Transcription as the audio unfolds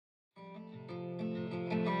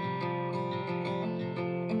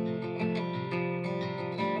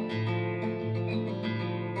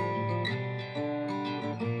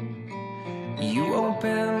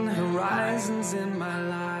open horizons in my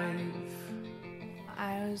life.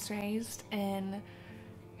 I was raised in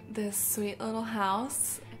this sweet little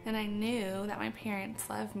house, and I knew that my parents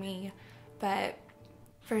loved me, but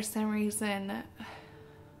for some reason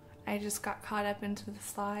I just got caught up into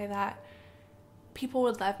this lie that people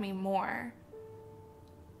would love me more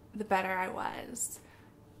the better I was.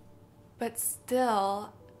 But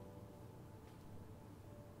still,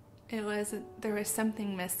 there was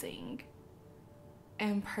something missing,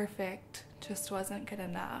 and perfect just wasn't good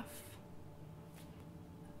enough.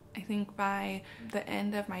 I think by the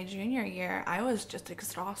end of my junior year, I was just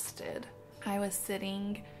exhausted. I was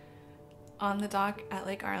sitting on the dock at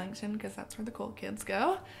Lake Arlington, because that's where the cool kids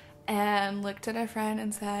go, and looked at a friend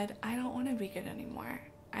and said, I don't want to be good anymore.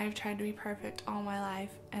 I've tried to be perfect all my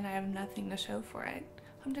life, and I have nothing to show for it.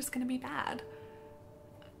 I'm just gonna be bad.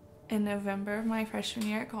 In November of my freshman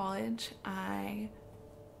year at college, I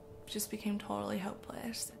just became totally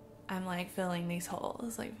hopeless. I'm filling these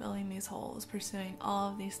holes, pursuing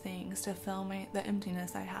all of these things to fill the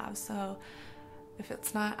emptiness I have. So if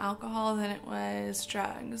it's not alcohol, then it was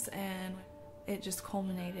drugs, and it just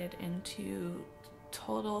culminated into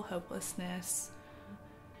total hopelessness.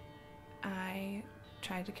 I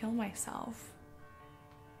tried to kill myself.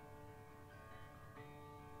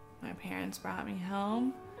 My parents brought me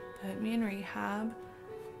home, put me in rehab,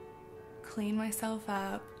 cleaned myself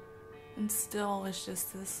up, and still was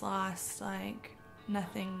just this lost,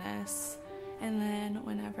 nothingness. And then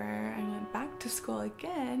whenever I went back to school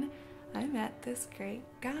again, I met this great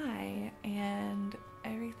guy, and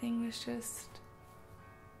everything was just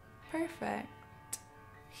perfect.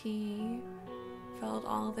 He filled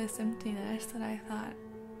all this emptiness that I thought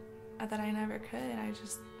that I never could.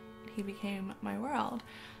 He became my world.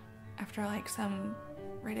 After some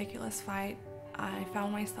ridiculous fight, I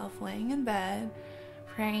found myself laying in bed,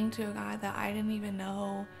 praying to a God that I didn't even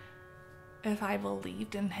know if I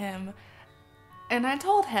believed in him. And I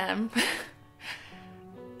told him,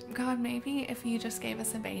 God, maybe if you just gave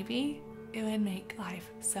us a baby, it would make life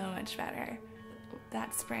so much better.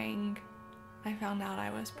 That spring, I found out I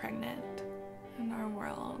was pregnant, and our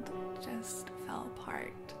world just fell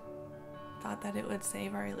apart. Thought that it would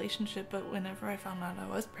save our relationship, but whenever I found out I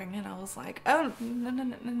was pregnant, I was like, oh,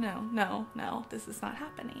 no, this is not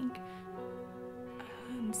happening.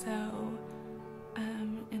 And so,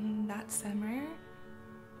 in that summer,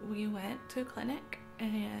 we went to a clinic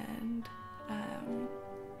and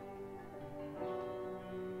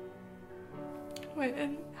went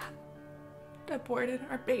and aborted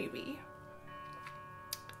our baby.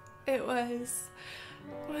 It was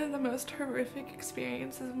one of the most horrific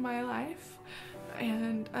experiences of my life,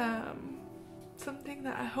 and something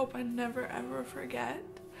that I hope I never ever forget.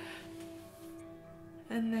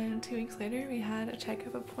 And then 2 weeks later, we had a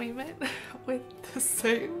checkup appointment with the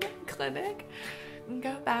same clinic, and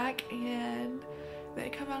go back, and they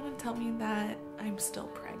come out and tell me that I'm still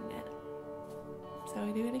pregnant. So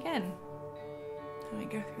we do it again, and we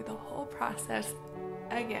go through the whole process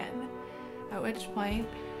again, at which point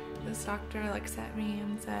this doctor looks at me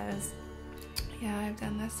and says, yeah, I've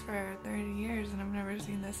done this for 30 years and I've never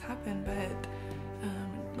seen this happen, but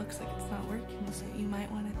it looks like it's not working, so you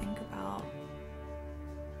might want to think about,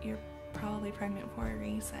 you're probably pregnant for a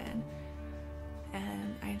reason.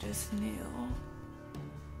 And I just knew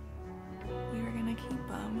we were gonna keep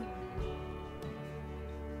them.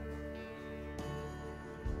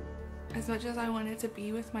 As much as I wanted to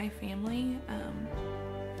be with my family,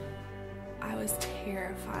 I was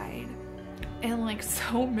terrified. And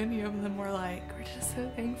so many of them were we're just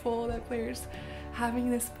so thankful that Blair's having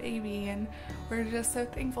this baby, and we're just so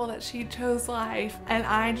thankful that she chose life. And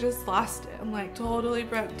I just lost it and totally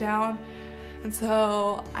broke down. And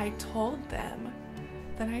so I told them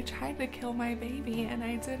that I tried to kill my baby and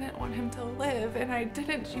I didn't want him to live, and I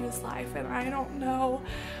didn't choose life, and I don't know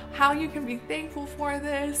how you can be thankful for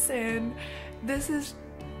this, and this is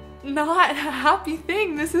not a happy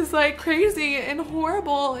thing. This is crazy and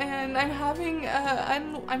horrible, and I'm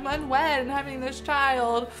unwed and having this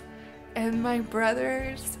child. And my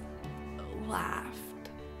brothers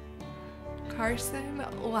laughed. Carson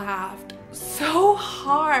laughed so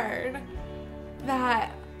hard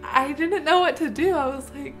that I didn't know what to do. I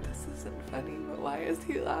was like, this isn't funny, but why is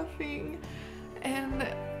he laughing? And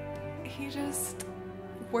he just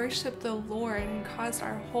worshiped the Lord and caused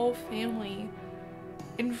our whole family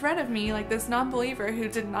in front of me, this non-believer who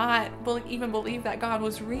did not even believe that God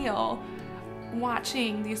was real,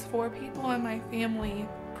 watching these 4 people in my family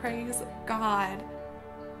praise God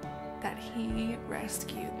that he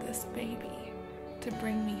rescued this baby to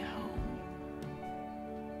bring me home.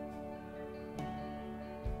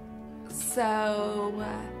 So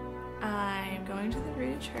I'm going to the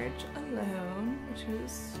Rooted Church alone, which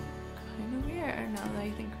is kind of weird now that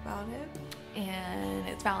I think about it. And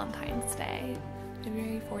it's Valentine's Day,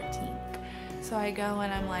 February 14th. So I go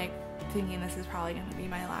and I'm like thinking this is probably going to be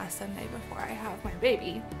my last Sunday before I have my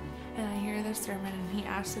baby. And I hear the sermon and he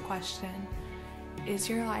asks the question, is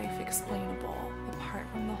your life explainable apart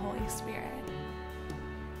from the Holy Spirit?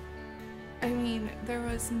 I mean, there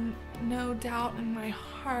was no doubt in my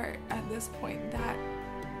heart at this point that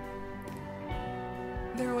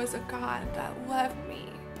there was a God that loved me,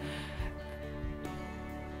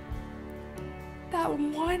 that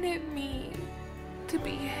wanted me to be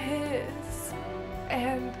His,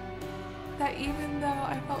 and that even though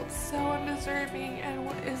I felt so undeserving and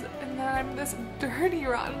that I'm this dirty,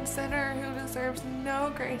 rotten sinner who deserves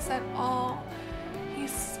no grace at all, He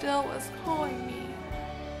still was calling me.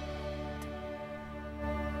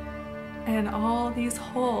 And all these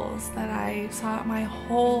holes that I sought my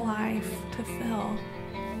whole life to fill,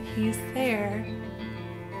 He's there,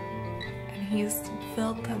 and He's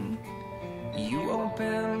filled them. You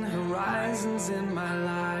open horizons in my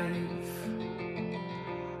life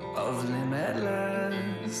of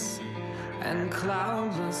limitless and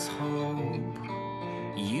cloudless hope.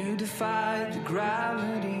 You defied the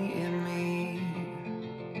gravity in me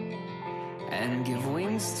and give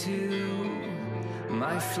wings to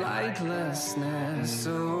my flightlessness.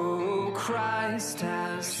 Oh, Christ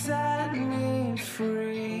has set me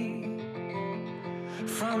free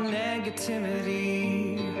from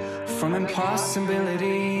negativity, from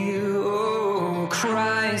impossibility. Oh,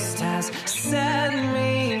 Christ has set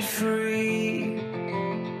me free.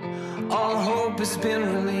 All hope has been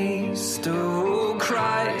released. Oh,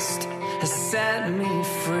 Christ has set me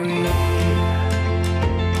free.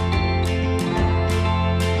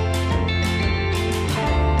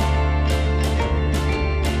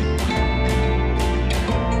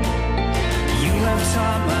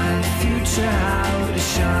 Taught my future how to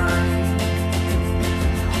shine,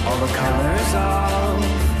 all the colors of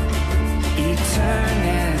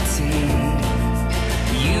eternity.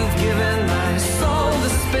 You've given my soul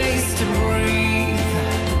the space to breathe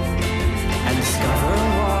and discover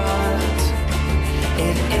what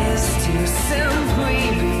it is to simply